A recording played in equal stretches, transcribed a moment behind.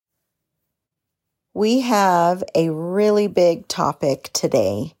We have a really big topic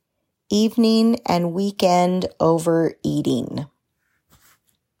today, evening and weekend overeating.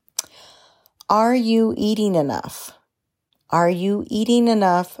 Are you eating enough? Are you eating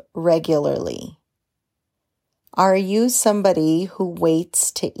enough regularly? Are you somebody who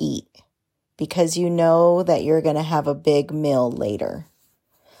waits to eat because you know that you're going to have a big meal later?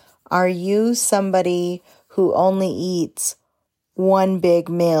 Are you somebody who only eats one big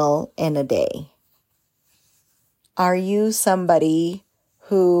meal in a day? Are you somebody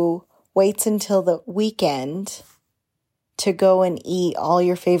who waits until the weekend to go and eat all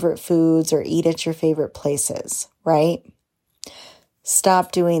your favorite foods or eat at your favorite places, right?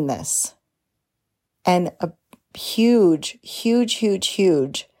 Stop doing this. And a huge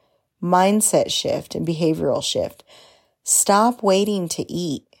mindset shift and behavioral shift. Stop waiting to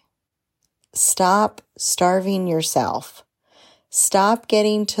eat. Stop starving yourself. Stop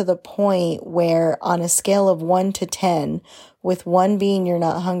getting to the point where on a scale of 1 to 10, with 1 being you're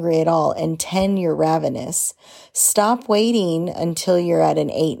not hungry at all and 10 you're ravenous, stop waiting until you're at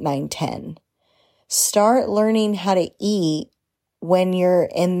an 8, 9, 10. Start learning how to eat when you're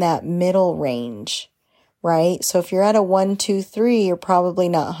in that middle range, right? So if you're at a 1, 2, 3, you're probably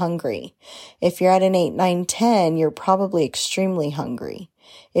not hungry. If you're at an 8, 9, 10, you're probably extremely hungry.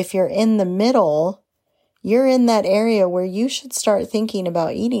 If you're in the middle, you're in that area where you should start thinking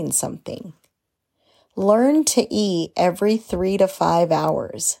about eating something. Learn to eat every 3 to 5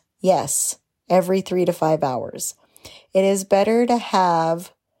 hours. Yes, every 3 to 5 hours. It is better to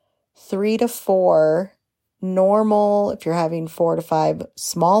have 3 to 4 normal, if you're having 4 to 5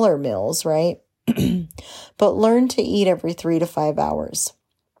 smaller meals, right? But learn to eat every 3 to 5 hours.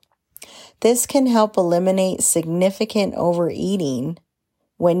 This can help eliminate significant overeating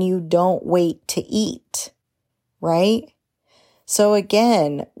when you don't wait to eat, right? So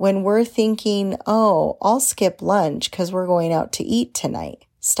again, when we're thinking, oh, I'll skip lunch because we're going out to eat tonight,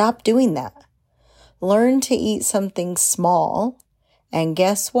 stop doing that. Learn to eat something small, and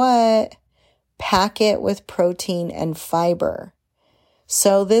guess what? Pack it with protein and fiber.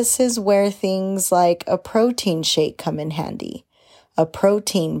 So this is where things like a protein shake come in handy, a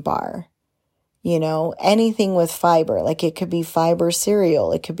protein bar. Anything with fiber, like it could be fiber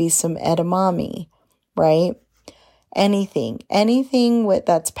cereal, it could be some edamame, right? Anything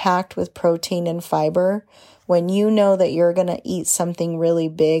that's packed with protein and fiber, when you know that you're going to eat something really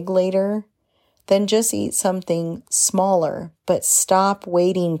big later, then just eat something smaller, but stop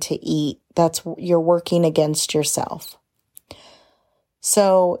waiting to eat. You're working against yourself.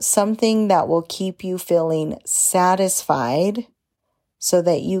 So something that will keep you feeling satisfied so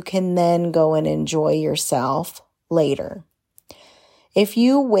that you can then go and enjoy yourself later. If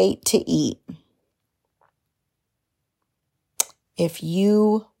you wait to eat,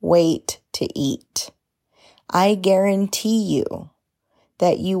 I guarantee you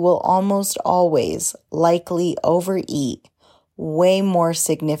that you will almost always likely overeat way more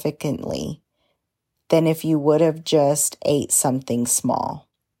significantly than if you would have just ate something small.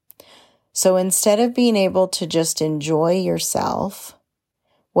 So instead of being able to just enjoy yourself,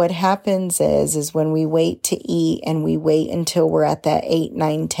 what happens is when we wait to eat and we wait until we're at that 8,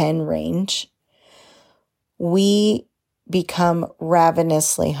 9, 10 range, we become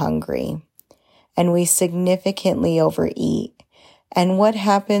ravenously hungry and we significantly overeat. And what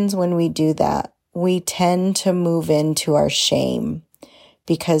happens when we do that? We tend to move into our shame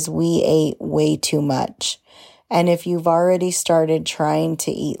because we ate way too much. And if you've already started trying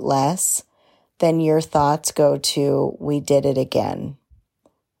to eat less, then your thoughts go to, we did it again.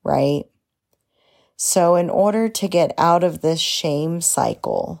 Right? So in order to get out of this shame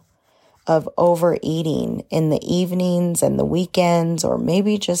cycle of overeating in the evenings and the weekends, or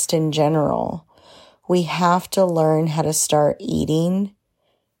maybe just in general, we have to learn how to start eating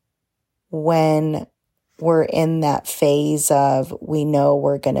when we're in that phase of we know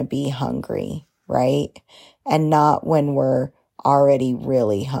we're going to be hungry, right? And not when we're already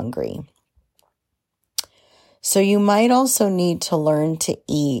really hungry. So you might also need to learn to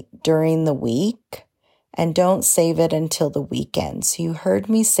eat during the week and don't save it until the weekend. So you heard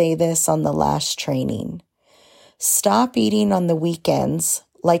me say this on the last training. Stop eating on the weekends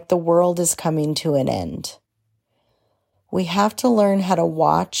like the world is coming to an end. We have to learn how to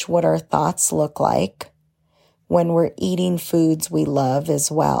watch what our thoughts look like when we're eating foods we love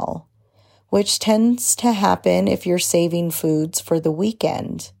as well, which tends to happen if you're saving foods for the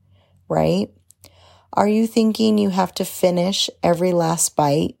weekend, right? Are you thinking you have to finish every last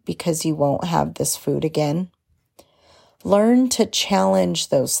bite because you won't have this food again? Learn to challenge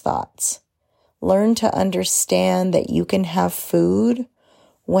those thoughts. Learn to understand that you can have food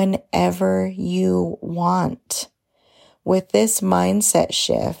whenever you want. With this mindset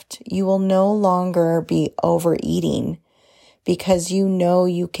shift, you will no longer be overeating because you know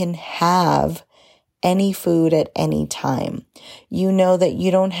you can have any food at any time. You know that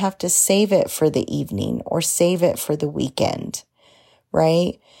you don't have to save it for the evening or save it for the weekend,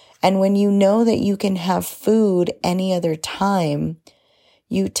 right? And when you know that you can have food any other time,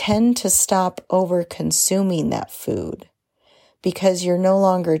 you tend to stop over consuming that food because you're no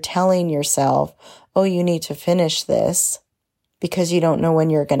longer telling yourself, oh, you need to finish this because you don't know when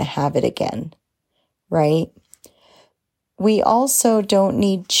you're going to have it again, right? We also don't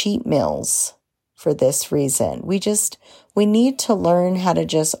need cheat meals for this reason. We need to learn how to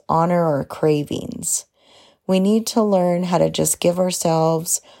just honor our cravings. We need to learn how to just give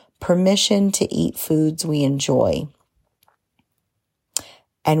ourselves permission to eat foods we enjoy.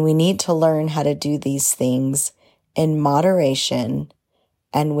 And we need to learn how to do these things in moderation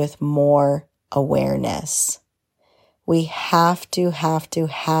and with more awareness. We have to,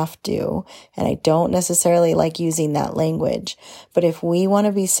 and I don't necessarily like using that language, but if we want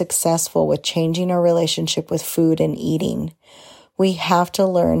to be successful with changing our relationship with food and eating, we have to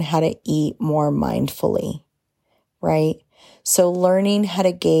learn how to eat more mindfully, right? So learning how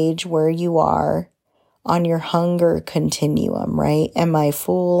to gauge where you are on your hunger continuum, right? Am I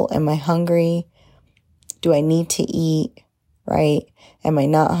full? Am I hungry? Do I need to eat, right? Am I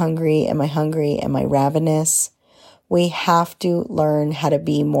not hungry? Am I hungry? Am I ravenous? We have to learn how to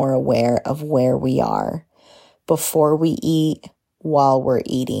be more aware of where we are before we eat, while we're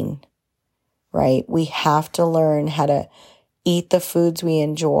eating, right? We have to learn how to eat the foods we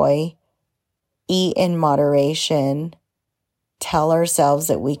enjoy, eat in moderation, tell ourselves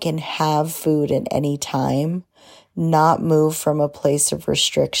that we can have food at any time, not move from a place of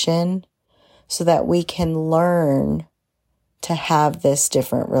restriction, so that we can learn to have this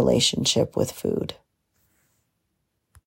different relationship with food.